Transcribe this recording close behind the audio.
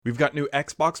We've got new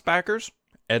Xbox backers,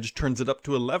 Edge turns it up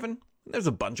to 11, and there's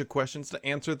a bunch of questions to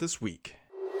answer this week.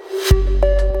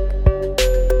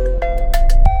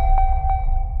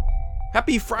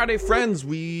 Happy Friday, friends!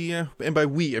 And by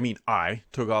we, I mean I,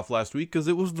 took off last week because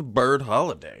it was the bird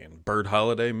holiday. And bird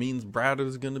holiday means Brad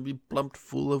is going to be plumped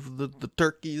full of the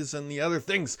turkeys and the other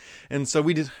things. And so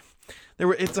it's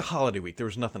a holiday week. There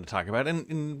was nothing to talk about.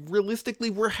 And realistically,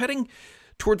 we're heading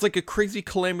towards like a crazy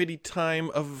calamity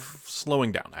time of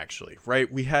slowing down, actually,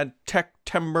 right? We had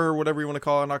Tech-tember, whatever you want to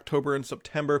call it, in October and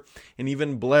September, and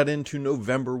even bled into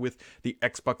November with the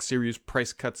Xbox Series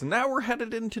price cuts. And now we're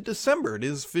headed into December. It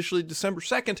is officially December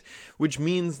 2nd, which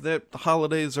means that the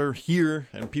holidays are here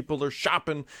and people are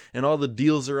shopping and all the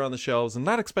deals are on the shelves. And I'm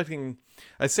not expecting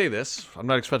a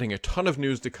ton of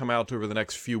news to come out over the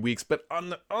next few weeks, but on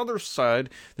the other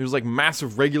side, there's like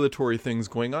massive regulatory things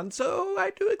going on, so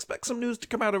I do expect some news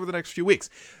to come out over the next few weeks.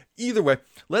 Either way,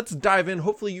 let's dive in.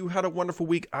 Hopefully you had a wonderful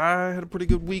week. I had a pretty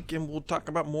good week, and we'll talk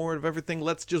about more of everything.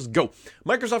 Let's just go.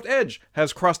 Microsoft Edge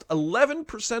has crossed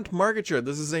 11% market share.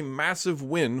 This is a massive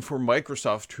win for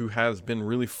Microsoft, who has been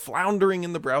really floundering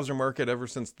in the browser market ever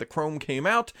since the Chrome came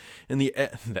out, and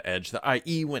the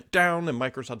IE went down, and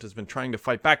Microsoft has been trying to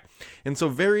fight back. And so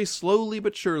very slowly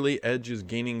but surely, Edge is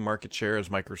gaining market share as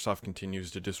Microsoft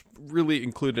continues to just really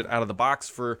include it out of the box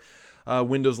for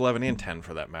Windows 11 and 10,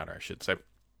 for that matter, I should say.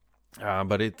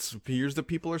 But it appears that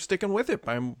people are sticking with it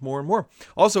by more and more.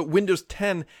 Also, Windows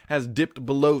 10 has dipped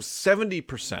below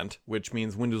 70%, which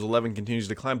means Windows 11 continues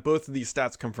to climb. Both of these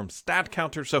stats come from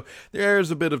StatCounter, so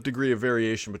there's a bit of degree of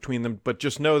variation between them. But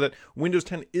just know that Windows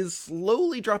 10 is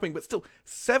slowly dropping, but still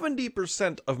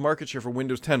 70% of market share for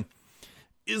Windows 10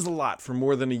 is a lot for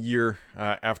more than a year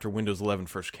after Windows 11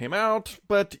 first came out.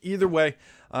 But either way,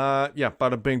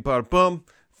 bada bing, bada boom.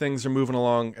 Things are moving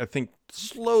along, I think,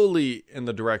 slowly in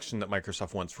the direction that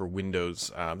Microsoft wants for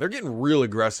Windows. They're getting real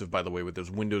aggressive, by the way, with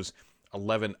those Windows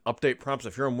 11 update prompts.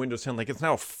 If you're on Windows 10, like, it's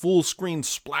now a full screen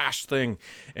splash thing,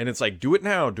 and it's like, do it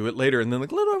now, do it later, and then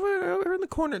like a little over in the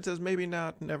corner it says maybe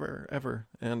not, never, ever.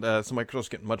 And so Microsoft's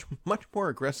getting much more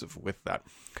aggressive with that.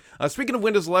 Speaking of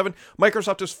Windows 11,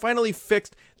 Microsoft has finally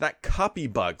fixed that copy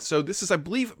bug. So this is, I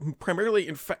believe, primarily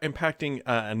impacting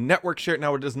a network share.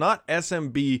 Now, it is not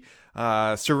SMB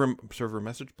server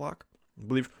message block, I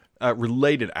believe,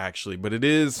 related actually, but it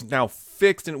is now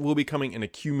fixed and it will be coming in a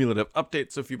cumulative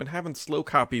update. So if you've been having slow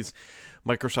copies,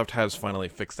 Microsoft has finally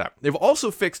fixed that. They've also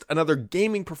fixed another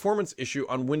gaming performance issue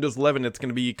on Windows 11. It's going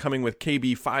to be coming with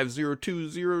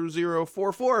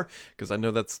KB5020044, because I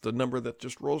know that's the number that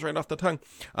just rolls right off the tongue.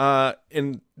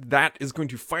 And that is going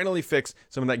to finally fix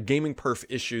some of that gaming perf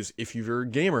issues if you're a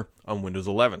gamer on Windows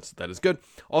 11. So that is good.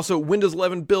 Also, Windows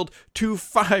 11 build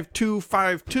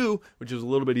 25252, which is a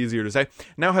little bit easier to say,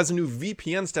 now has a new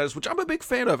VPN status, which I'm a big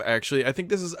fan of, actually. I think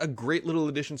this is a great little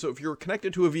addition. So if you're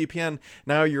connected to a VPN,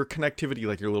 now your connectivity,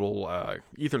 like your little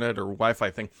Ethernet or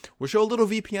Wi-Fi thing, will show a little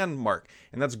VPN mark.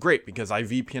 And that's great because I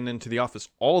VPN into the office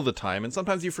all the time, and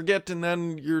sometimes you forget, and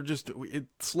then it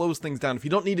slows things down. If you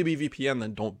don't need to be VPN,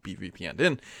 then don't be VPN'd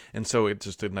in. And so it's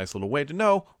just a nice little way to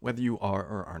know whether you are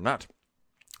or are not.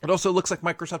 It also looks like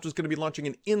Microsoft is going to be launching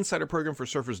an insider program for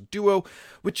Surface Duo,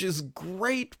 which is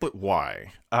great, but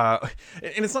why? And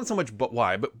it's not so much but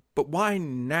why, but why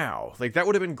now? Like, that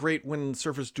would have been great when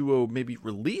Surface Duo maybe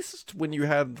released, when you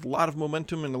had a lot of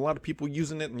momentum and a lot of people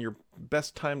using it, and your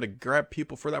best time to grab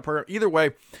people for that program. Either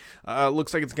way,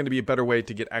 looks like it's going to be a better way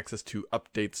to get access to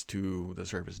updates to the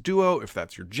Surface Duo, if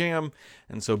that's your jam,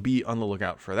 and so be on the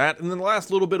lookout for that. And then the last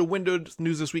little bit of Windows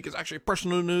news this week is actually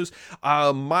personal news.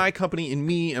 My company and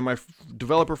me and my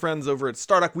developer friends over at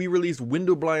Stardock, we released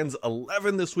Window Blinds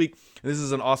 11 this week. This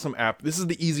is an awesome app. This is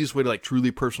the easiest way to like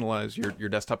truly personalize your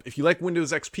desktop. If you like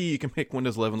Windows XP, you can make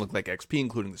Windows 11 look like XP,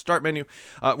 including the start menu.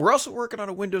 We're also working on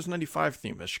a Windows 95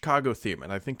 theme, a Chicago theme,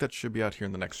 and I think that should be out here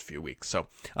in the next few weeks. So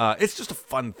it's just a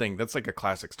fun thing. That's like a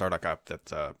classic Stardock app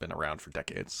that's been around for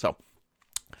decades. So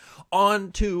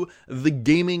on to the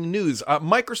gaming news.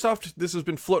 Microsoft, this has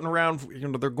been floating around.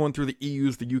 They're going through the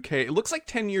EUs, the UK. It looks like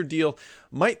 10-year deal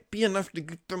might be enough to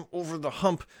get them over the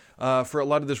hump for a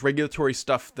lot of this regulatory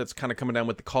stuff that's kind of coming down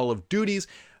with the Call of Duties.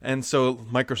 And so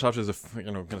Microsoft is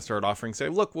going to start offering, say,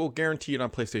 look, we'll guarantee it on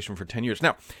PlayStation for 10 years.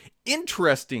 Now,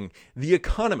 interesting, The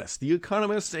Economist,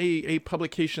 a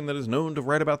publication that is known to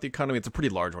write about the economy. It's a pretty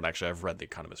large one, actually. I've read The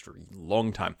Economist for a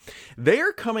long time. They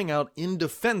are coming out in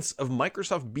defense of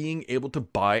Microsoft being able to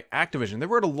buy Activision. They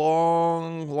wrote a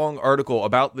long article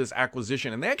about this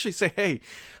acquisition, and they actually say, hey,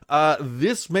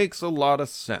 this makes a lot of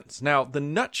sense. Now, the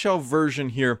nutshell version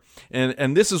here,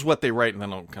 and this is what they write, and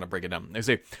then I'll kind of break it down. They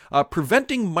say,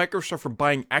 preventing Microsoft from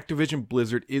buying Activision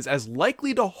Blizzard is as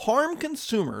likely to harm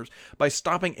consumers by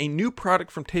stopping a new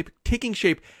product from taking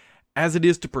shape as it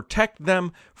is to protect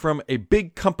them from a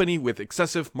big company with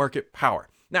excessive market power.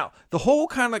 Now, the whole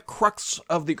kind of crux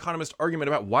of the Economist argument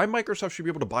about why Microsoft should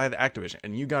be able to buy the Activision,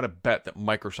 and you got to bet that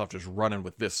Microsoft is running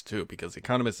with this too, because the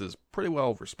Economist is pretty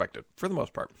well respected for the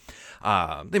most part.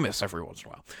 They miss every once in a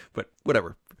while, but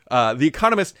whatever. The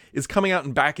Economist is coming out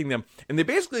and backing them, and they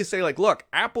basically say, like, look,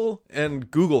 Apple and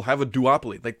Google have a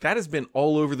duopoly. Like, that has been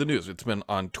all over the news. It's been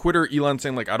on Twitter, Elon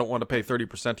saying, like, I don't want to pay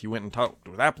 30%. He went and talked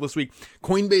with Apple this week.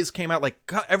 Coinbase came out, like,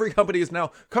 every company is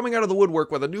now coming out of the woodwork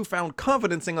with a newfound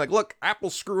confidence, saying, like, look,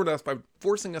 Apple's screwing us by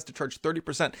forcing us to charge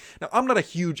 30%. Now, I'm not a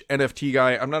huge NFT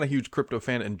guy. I'm not a huge crypto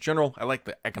fan in general. I like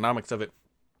the economics of it.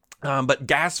 But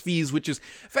gas fees, which is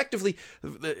effectively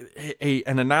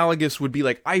an analogous would be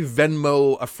like, I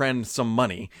Venmo a friend some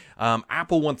money.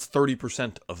 Apple wants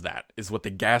 30% of that is what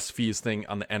the gas fees thing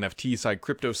on the NFT side,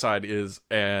 crypto side is.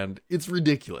 And it's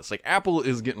ridiculous. Like, Apple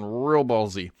is getting real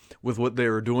ballsy with what they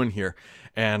were doing here.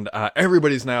 And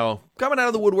everybody's now coming out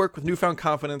of the woodwork with newfound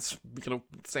confidence,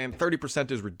 saying 30%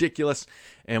 is ridiculous.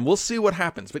 And we'll see what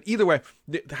happens. But either way,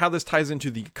 how this ties into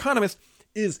The Economist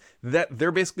is that they're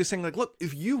basically saying, like, look,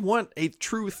 if you want a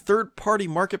true third-party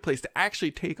marketplace to actually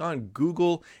take on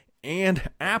Google and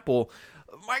Apple,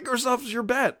 Microsoft's your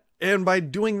bet. And by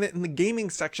doing that in the gaming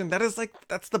section, that's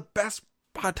the best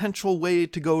potential way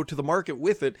to go to the market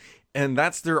with it. And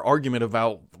that's their argument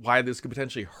about why this could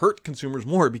potentially hurt consumers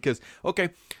more, because, okay,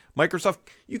 Microsoft,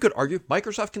 you could argue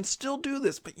Microsoft can still do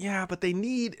this, but they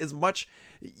need as much.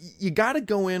 You got to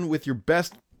go in with your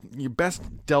best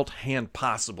dealt hand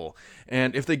possible.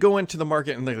 And if they go into the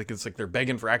market and they're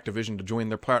begging for Activision to join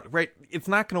their product, right, it's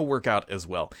not going to work out as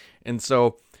well. And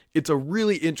so it's a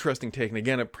really interesting take. And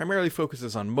again, it primarily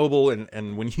focuses on mobile.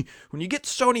 And when you get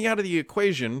Sony out of the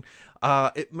equation,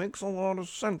 it makes a lot of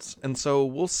sense. And so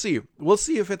we'll see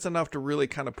if it's enough to really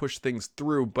kind of push things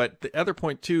through. But the other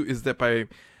point too is that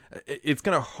it's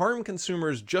going to harm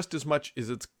consumers just as much as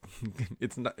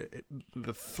it's not.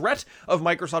 The threat of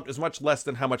Microsoft is much less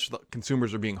than how much the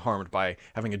consumers are being harmed by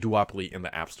having a duopoly in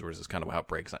the app stores, is kind of how it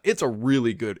breaks down. It's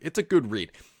a good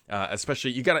read.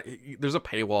 Especially there's a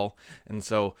paywall, and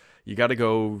so you got to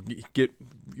go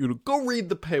read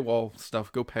the paywall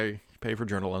stuff. Go pay for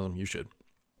journalism. You should.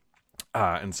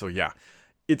 And so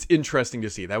it's interesting to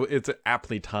see that it's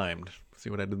aptly timed. See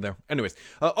what I did there? Anyways,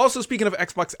 also speaking of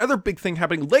Xbox, other big thing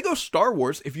happening, Lego Star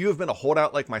Wars, if you have been a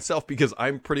holdout like myself, because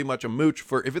I'm pretty much a mooch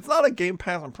for, if it's not a Game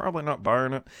Pass, I'm probably not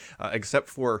buying it, except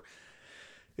for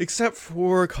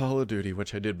Call of Duty,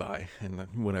 which I did buy, and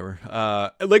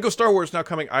whatever. Lego Star Wars now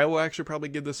coming. I will actually probably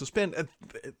give this a spin.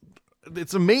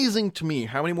 It's amazing to me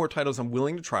how many more titles I'm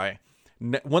willing to try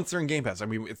once they're in Game Pass. I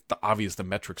mean, it's obvious the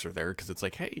metrics are there, because it's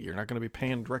like, hey, you're not going to be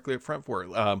paying directly up front for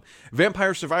it.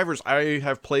 Vampire Survivors, I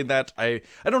have played that. I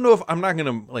don't know if I'm not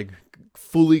going to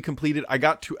fully complete it. I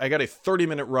got a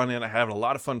 30-minute run in. I had a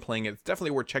lot of fun playing it. It's definitely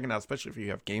worth checking out, especially if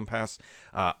you have Game Pass.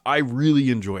 I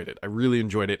really enjoyed it.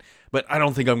 But I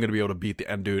don't think I'm going to be able to beat the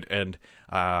end dude. And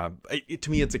to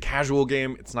me, it's a casual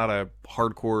game. It's not a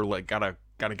hardcore,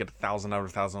 gotta get 1,000 out of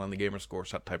 1,000 on the gamer score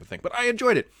type of thing. But I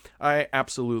enjoyed it. I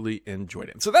absolutely enjoyed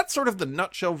it. So that's sort of the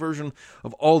nutshell version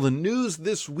of all the news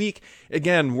this week.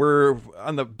 Again, we're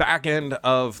on the back end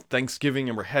of Thanksgiving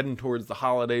and we're heading towards the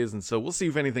holidays. And so we'll see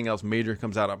if anything else major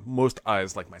comes out. Most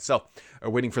eyes, like myself, are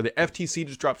waiting for the FTC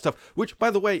to drop stuff, which, by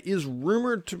the way, is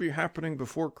rumored to be happening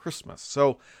before Christmas.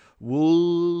 So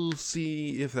we'll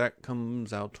see if that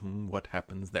comes out and what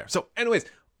happens there. So anyways,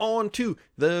 on to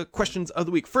the questions of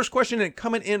the week. First question, and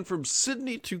coming in from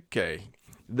Sydney 2K.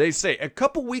 They say, a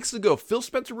couple weeks ago, Phil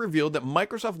Spencer revealed that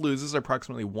Microsoft loses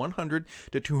approximately $100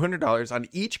 to $200 on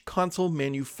each console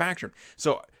manufacturer.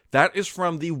 So that is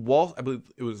from I believe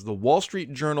it was the Wall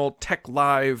Street Journal Tech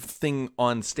Live thing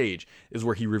on stage is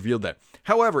where he revealed that.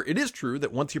 However, it is true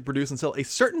that once you produce and sell a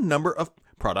certain number of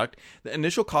product, the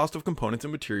initial cost of components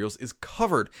and materials is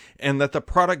covered, and that the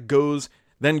product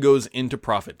then goes into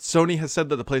profit. Sony has said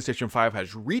that the PlayStation 5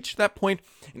 has reached that point,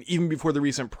 and even before the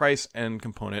recent price and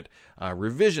component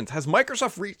revisions. Has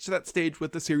Microsoft reached that stage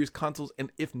with the series consoles?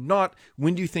 And if not,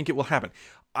 when do you think it will happen?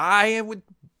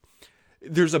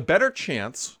 There's a better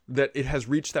chance that it has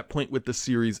reached that point with the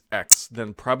Series X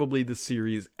than probably the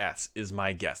Series S, is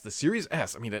my guess. The Series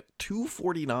S, at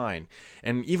 $249,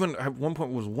 and even at one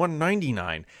point was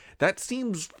 $199. That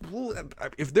seems,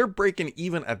 if they're breaking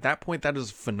even at that point, that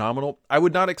is phenomenal. I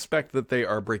would not expect that they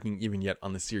are breaking even yet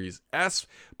on the Series S,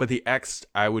 but the X,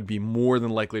 I would be more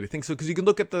than likely to think so, because you can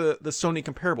look at the Sony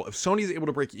comparable. If Sony is able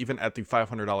to break even at the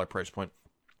 $500 price point,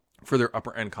 for their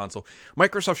upper end console.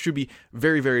 Microsoft should be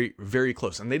very, very, very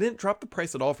close. And they didn't drop the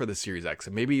price at all for the Series X.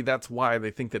 And maybe that's why they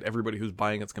think that everybody who's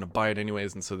buying it's going to buy it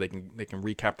anyways. And so they can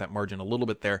recap that margin a little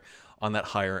bit there on that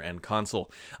higher end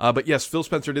console. But yes, Phil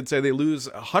Spencer did say they lose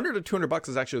 $100 to $200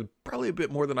 is actually probably a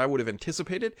bit more than I would have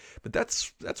anticipated. But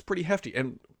that's pretty hefty.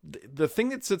 And the thing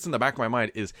that sits in the back of my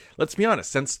mind is, let's be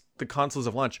honest, since the consoles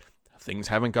have launched, things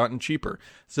haven't gotten cheaper.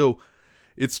 So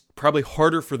it's probably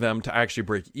harder for them to actually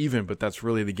break even, but that's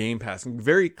really the Game Pass. And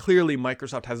very clearly,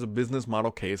 Microsoft has a business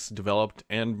model case developed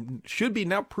and should be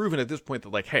now proven at this point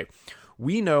that, like, hey,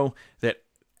 we know that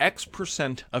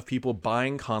X% of people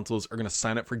buying consoles are going to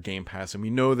sign up for Game Pass, and we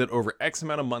know that over X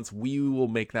amount of months, we will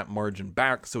make that margin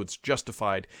back, so it's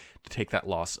justified to take that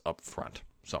loss up front.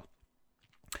 So,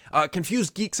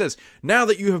 Confused Geek says, now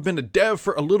that you have been a dev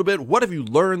for a little bit, what have you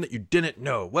learned that you didn't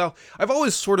know? Well, I've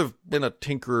always sort of been a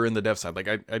tinkerer in the dev side. Like,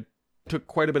 I took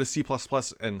quite a bit of C++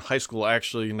 in high school,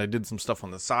 actually, and I did some stuff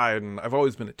on the side, and I've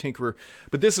always been a tinkerer.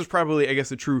 But this is probably, I guess,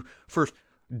 the true first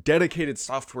dedicated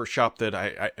software shop that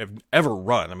I have ever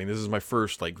run. I mean, this is my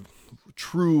first, like,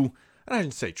 true... I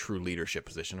didn't say true leadership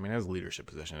position. I mean, I was a leadership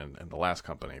position in the last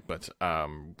company, but,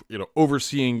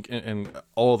 overseeing and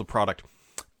all the product.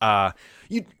 I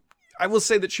will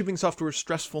say that shipping software is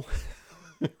stressful,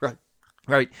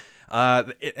 right.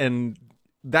 And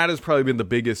that has probably been the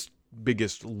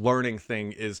biggest learning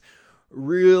thing, is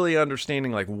really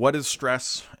understanding, like, what is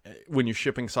stress when you're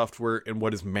shipping software and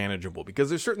what is manageable, because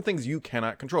there's certain things you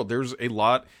cannot control. There's a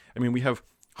lot. I mean, we have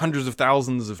hundreds of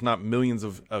thousands, if not millions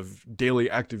of daily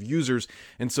active users.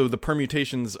 And so the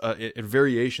permutations and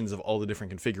variations of all the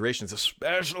different configurations,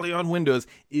 especially on Windows,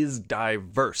 is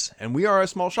diverse. And we are a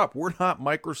small shop. We're not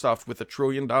Microsoft with $1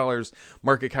 trillion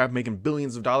market cap making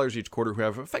billions of dollars each quarter who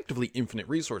have effectively infinite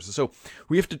resources. So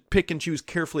we have to pick and choose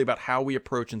carefully about how we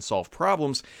approach and solve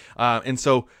problems. And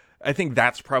so I think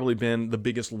that's probably been the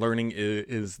biggest learning,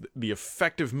 is the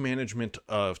effective management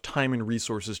of time and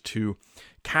resources to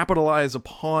capitalize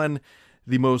upon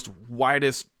the most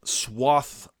widest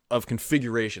swath of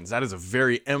configurations. That is a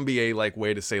very MBA-like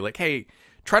way to say, like, hey,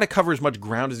 try to cover as much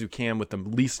ground as you can with the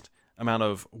least amount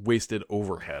of wasted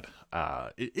overhead.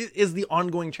 It is the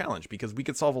ongoing challenge, because we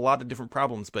could solve a lot of different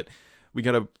problems, but we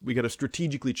gotta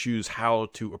strategically choose how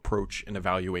to approach and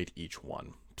evaluate each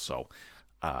one. So,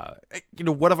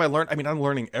 what have I learned? I mean, I'm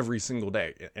learning every single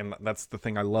day, and that's the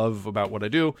thing I love about what I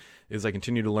do, is I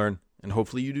continue to learn, and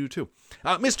hopefully you do too.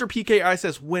 Mr. PKI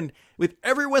says, with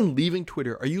everyone leaving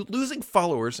Twitter, are you losing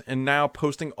followers and now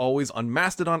posting always on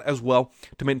Mastodon as well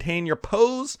to maintain your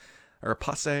pose or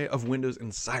passe of Windows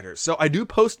insiders? So I do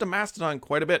post to Mastodon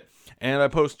quite a bit, and I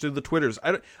post to the Twitters.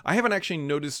 I haven't actually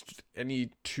noticed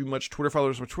any too much Twitter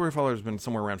followers. My Twitter followers have been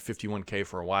somewhere around 51K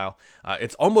for a while.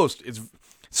 It's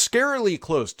scarily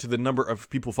close to the number of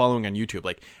people following on YouTube.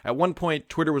 Like, at one point,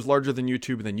 Twitter was larger than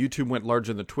YouTube, and then YouTube went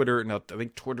larger than Twitter. Now, I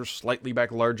think Twitter's slightly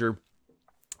back larger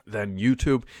than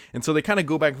YouTube. And so they kind of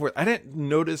go back and forth. I didn't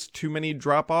notice too many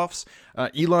drop-offs.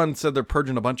 Elon said they're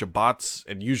purging a bunch of bots,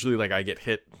 and usually, like, I get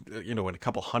hit, in a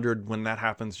couple hundred when that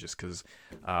happens, just because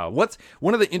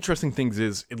one of the interesting things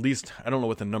is, at least, I don't know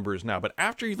what the number is now, but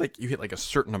after you hit like a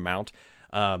certain amount,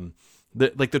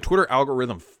 the Twitter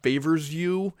algorithm favors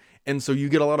you, and so you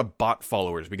get a lot of bot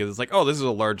followers, because it's like, oh, this is a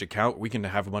large account, we can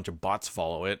have a bunch of bots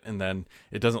follow it, and then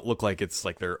it doesn't look like it's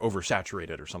like they're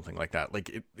oversaturated or something like that. Like,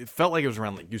 it felt like it was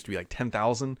around, like, used to be like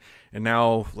 10,000, and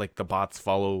now, like, the bots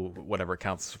follow whatever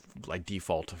accounts like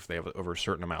default if they have over a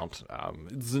certain amount.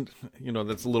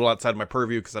 That's a little outside my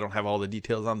purview, because I don't have all the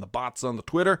details on the bots on the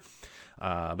Twitter.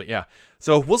 But yeah,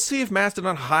 so we'll see if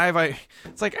Mastodon, Hive,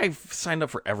 it's like I've signed up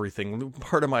for everything.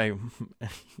 Part of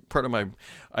my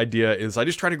idea is I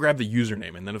just try to grab the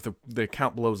username, and then if the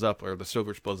account blows up or the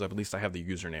server blows up, at least I have the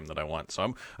username that I want.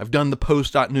 So I've done the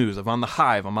post.news, I'm on the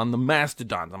Hive, I'm on the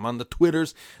Mastodons, I'm on the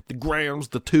Twitters, the Grams,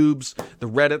 the Tubes, the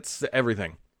Reddits,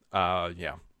 everything.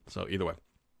 Yeah, so either way.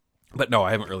 But no,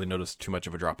 I haven't really noticed too much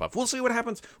of a drop-off. We'll see what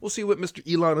happens. We'll see what Mr.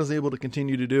 Elon is able to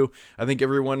continue to do. I think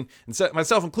everyone,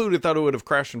 myself included, thought it would have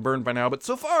crashed and burned by now, but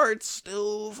so far it's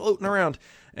still floating around.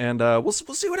 And we'll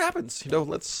see what happens.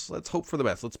 Let's hope for the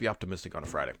best. Let's be optimistic on a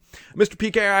Friday. Mr.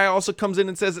 PKI also comes in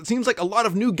and says, it seems like a lot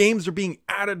of new games are being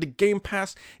added to Game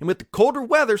Pass, and with the colder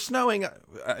weather, snowing,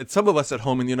 some of us at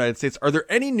home in the United States, are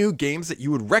there any new games that you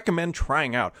would recommend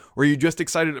trying out? Or are you just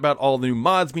excited about all the new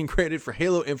mods being created for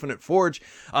Halo Infinite Forge?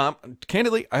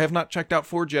 Candidly, I have not checked out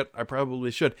Forge yet. I probably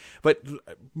should. But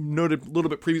noted a little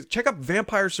bit previous, check out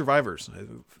Vampire Survivors.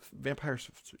 Vampire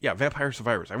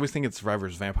Survivors. I always think it's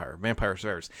Vampire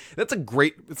Survivors. That's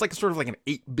it's like sort of like an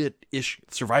 8-bit-ish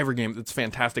survivor game. It's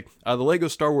fantastic. The Lego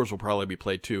Star Wars will probably be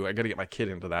played too. I gotta get my kid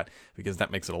into that, because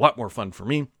that makes it a lot more fun for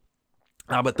me.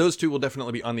 But those two will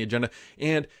definitely be on the agenda.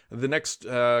 And the next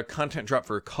content drop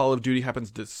for Call of Duty happens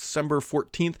December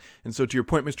 14th. And so to your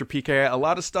point, Mr. PK, a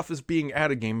lot of stuff is being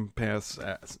added Game Pass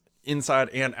inside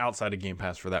and outside of Game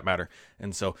Pass for that matter.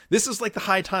 And so this is like the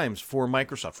high times for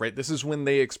Microsoft, right? This is when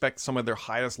they expect some of their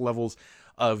highest levels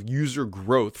of user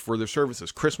growth for their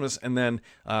services, Christmas, and then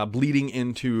bleeding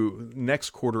into next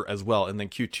quarter as well. And then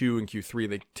Q2 and Q3,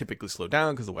 they typically slow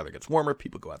down because the weather gets warmer.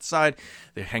 People go outside,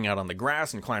 they hang out on the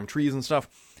grass and climb trees and stuff.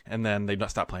 And then they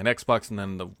stop playing Xbox, and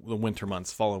then the winter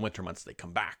months, fall and winter months, they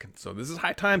come back. And so this is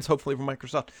high times, hopefully, for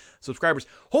Microsoft subscribers.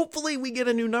 Hopefully, we get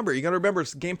a new number. You got to remember,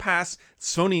 Game Pass,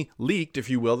 Sony leaked,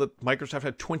 if you will, that Microsoft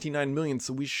had 29 million.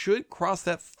 So we should cross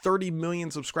that 30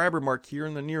 million subscriber mark here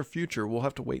in the near future. We'll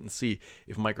have to wait and see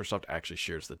if Microsoft actually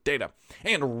shares the data.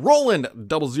 And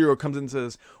Roland00 comes in and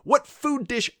says, what food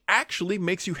dish actually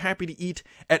makes you happy to eat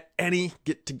at any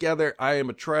get-together? I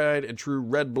am a tried and true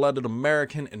red-blooded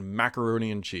American, and macaroni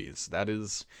and cheese. That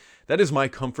is my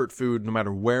comfort food, no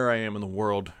matter where I am in the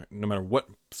world, no matter what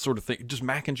sort of thing. Just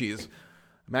mac and cheese.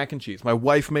 Mac and cheese. My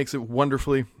wife makes it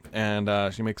wonderfully,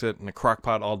 and she makes it in a crock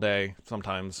pot all day.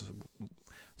 Sometimes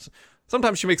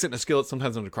she makes it in a skillet,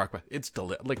 sometimes in a crock pot. It's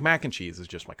like mac and cheese is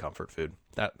just my comfort food.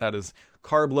 That is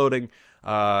carb loading.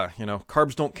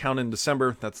 Carbs don't count in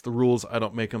December. That's the rules. I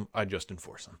don't make them. I just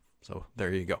enforce them. So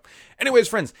there you go. Anyways,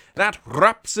 friends, that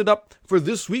wraps it up for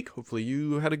this week. Hopefully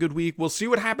you had a good week. We'll see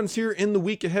what happens here in the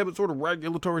week ahead. What sort of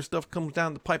regulatory stuff comes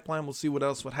down the pipeline. We'll see what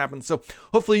happens. So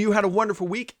hopefully you had a wonderful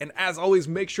week. And as always,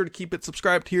 make sure to keep it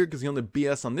subscribed here, because the only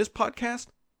BS on this podcast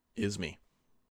is me.